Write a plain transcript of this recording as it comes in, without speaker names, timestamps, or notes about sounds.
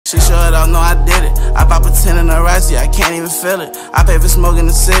She showed up, no I did it. I pop a 10 in a rice, yeah, I can't even feel it. I pay for smoke in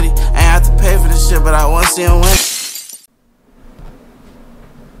the city, ain't have to pay for this shit, but I want to see him win.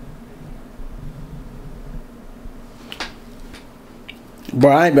 Bro,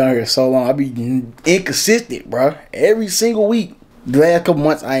 I ain't been out here so long. I be inconsistent, bro. Every single week. The last couple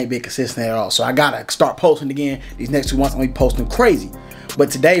months, I ain't been consistent at all. So I gotta start posting again. These next 2 months, I'm gonna be posting crazy.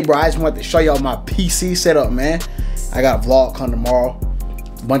 But today, bro, I just wanted to show y'all my PC setup, man. I got a vlog coming tomorrow.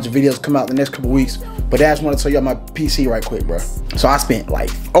 A bunch of videos come out the next couple weeks. But I just want to show y'all my PC right quick, bro. So I spent like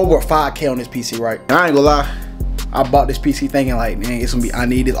over 5K on this PC, right? And I ain't gonna lie, I bought this PC thinking like, man, it's gonna be, I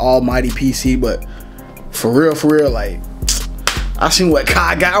need this almighty PC. But for real, like, I seen what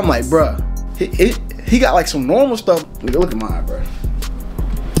Kai got. I'm like, bro, he got like some normal stuff. Look at mine, bro.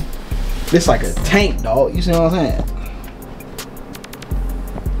 This like a tank, dog. You see what I'm saying?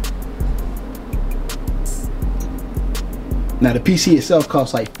 Now the PC itself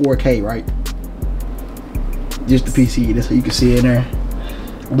costs like 4K, right? Just the PC. That's what you can see in there.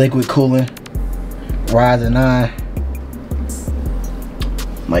 Liquid cooling, Ryzen 9,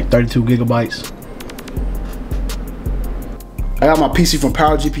 like 32 gigabytes. I got my PC from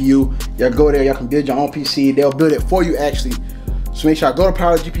Power GPU. Y'all go there, y'all can build your own PC. They'll build it for you actually. So make sure I go to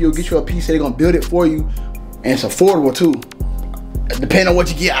Power GPU, get you a PC. They're gonna build it for you, and it's affordable too. Depending on what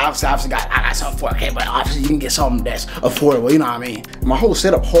you get, obviously I got something 4K, but obviously you can get something that's affordable. You know what I mean? My whole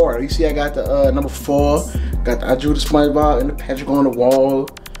setup hard. You see, I got the number 4. I drew the SpongeBob and the Patrick on the wall.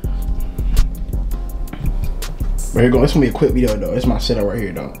 But here you go. It's gonna be a quick video though. It's my setup right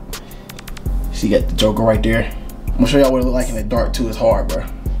here though. See, you got the Joker right there. I'm gonna show y'all what it look like in the dark too. It's hard, bro.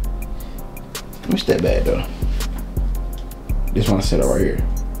 Let me step back though. This one setup right here.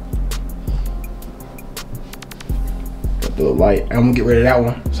 Got the little light. I'm gonna get rid of that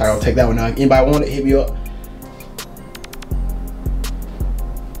one, so I'm gonna take that one out. Anybody want it? Hit me up.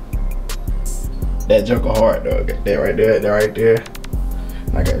 That Joker hard though. Got that right there. That right there.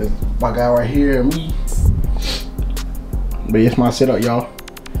 And I got this my guy right here. Me. But it's my setup, y'all.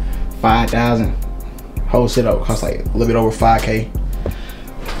 5,000. Whole setup costs like a little bit over 5K.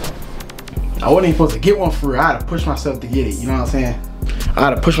 I wasn't even supposed to get one for real. I had to push myself to get it. You know what I'm saying? I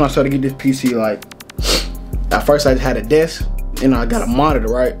had to push myself to get this PC. Like, at first I just had a desk. You know, I got a monitor,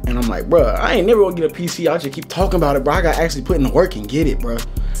 right? And I'm like, bro, I ain't never gonna get a PC. I just keep talking about it, bro. I got to actually put in the work and get it, bro.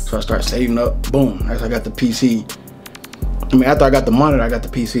 So I start saving up. Boom. After I got the PC. I mean, after I got the monitor, I got the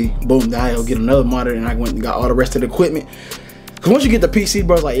PC. Boom. Then I'll get another monitor, and I went and got all the rest of the equipment. Cause once you get the PC,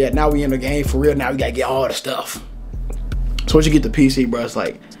 bro, it's like, yeah, now we in the game for real. Now we gotta get all the stuff. So once you get the PC, bro, it's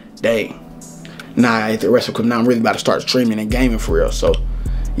like, dang. Nah, I hit the rest of it. Now I'm really about to start streaming and gaming for real. So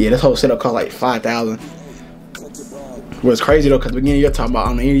yeah, this whole setup cost like 5,000. What's crazy though, cause at the beginning of the year, talking about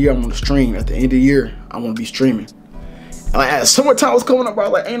on the end of the year I'm gonna stream. At the end of the year, I'm gonna be streaming. And like as summertime was coming up, bro,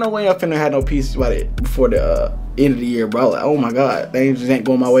 like ain't no way I'm finna have no PCs by it before the end of the year, bro. Like, oh my god, things just ain't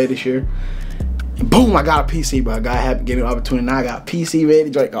going my way this year. And boom, I got a PC, bro. God had gave me an opportunity. Now I got a PC ready.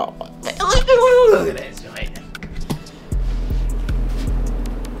 Like, oh, look at that joint.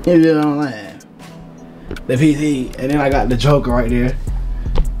 You know what I'm saying? The PC, and then I got the Joker right there.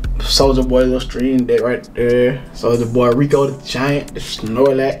 Soldier Boy little stream that right there. Soldier Boy Rico the Giant, the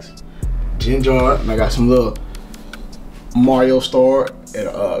Snorlax, Ginger, and I got some little Mario Star and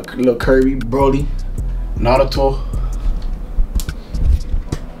little Kirby, Broly, Naruto.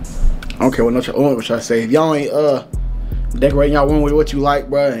 I don't care what y'all say. If y'all ain't decorating y'all room with what you like,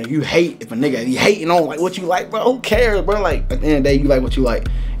 bro, and you hate, if a nigga he hating on like what you like, bro, who cares, bro? Like at the end of the day, you like what you like.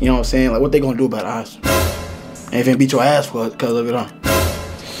 You know what I'm saying? Like what they gonna do about us? Ain't finna beat your ass for it because of it, huh?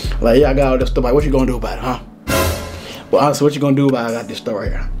 Like yeah, I got all this stuff. Like what you gonna do about it, huh? Well, honestly, what you gonna do about it? I got this stuff right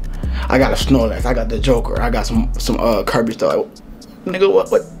here. I got a Snorlax. I got the Joker. I got some Kirby stuff. Like,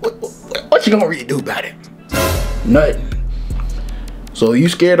 nigga, what you gonna really do about it? Nothing. So you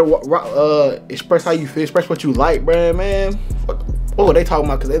scared to express how you feel, express what you like, bruh, man? What were they talking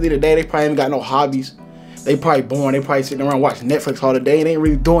about? Because at the end of the day, they probably ain't got no hobbies. They probably boring. They probably sitting around watching Netflix all the day and they ain't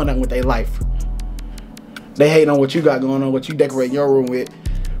really doing nothing with their life. They hating on what you got going on, what you decorate your room with.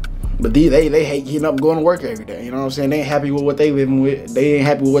 But they hate getting up and going to work every day. You know what I'm saying? They ain't happy with what they living with. They ain't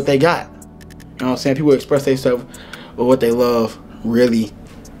happy with what they got. You know what I'm saying? People express themselves with what they love, really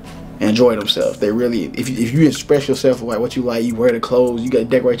enjoy themselves. They really, if you express yourself with like what you like, you wear the clothes, you gotta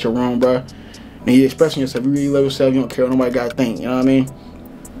decorate your room, bro. And you expressing yourself, you really love yourself, you don't care what nobody gotta think, you know what I mean?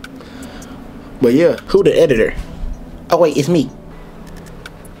 But yeah, who the editor? Oh wait, it's me.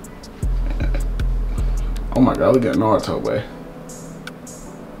 Oh my god, look at Naruto, boy.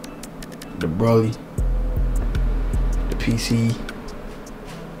 The Broly, the PC.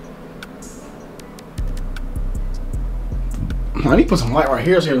 I I need to put some light right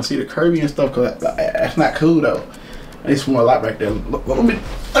here so you can see the curvy and stuff, cause that's not cool though. I need some more light back there. Look, let me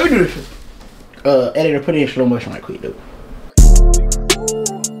do this shit. Editor, put it in slow motion right quick, dude.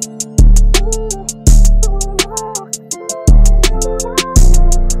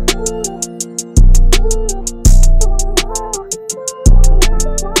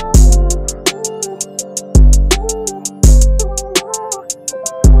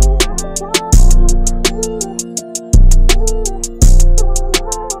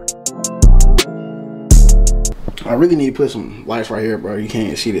 I really need to put some lights right here, bro. You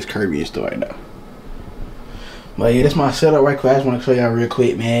can't see this curvy and stuff right now. But yeah, that's my setup right quick. I just want to show y'all real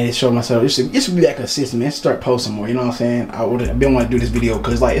quick, man. Just show my setup. Just to be that consistent, man. Start posting more. You know what I'm saying? I've been wanting to do this video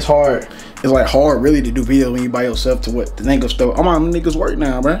because like it's hard. It's like hard really to do videos when you by yourself to what the niggas stuff. I'm on niggas work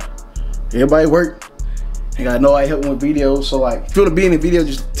now, bro. Everybody work. Ain't got nobody helping with videos. So like, if you want to be in the video,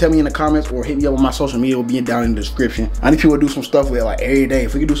 just tell me in the comments or hit me up on my social media. It'll be down in the description. I need people to do some stuff with like every day.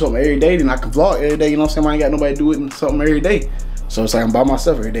 If we can do something every day, then I can vlog every day. You know what I'm saying? I ain't got nobody do it something every day. So it's like I'm by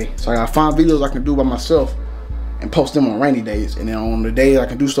myself every day. So I gotta find videos I can do by myself and post them on rainy days. And then on the days I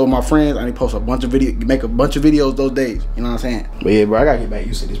can do stuff with my friends, I need to post a bunch of videos, make a bunch of videos those days. You know what I'm saying? But yeah, bro, I gotta get back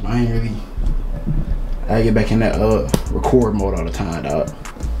used to this, but I ain't really, I gotta get back in that record mode all the time, dog.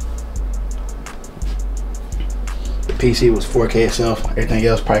 The PC was 4K itself. Everything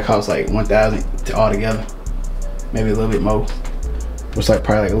else probably cost like 1,000 altogether. Maybe a little bit more. It's like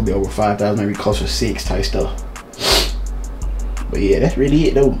probably like a little bit over 5,000, maybe closer to 6 type stuff. But yeah, that's really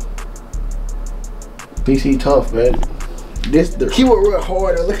it though. PC tough, man. The keyboard real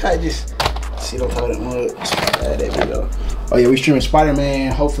hard. Look how I just sit on top of that mug. That video. Oh yeah, we streaming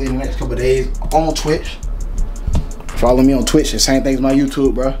Spider-Man hopefully in the next couple of days on Twitch. Follow me on Twitch. The same thing as my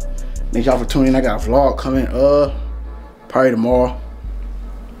YouTube, bro. Thank y'all for tuning in. I got a vlog coming probably tomorrow.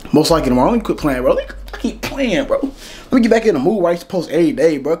 Most likely tomorrow. Let me quit playing, bro. I keep playing, bro. Let me get back in the mood where I used to post every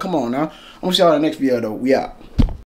day, bro. Come on now. I'm gonna see y'all in the next video though. We out.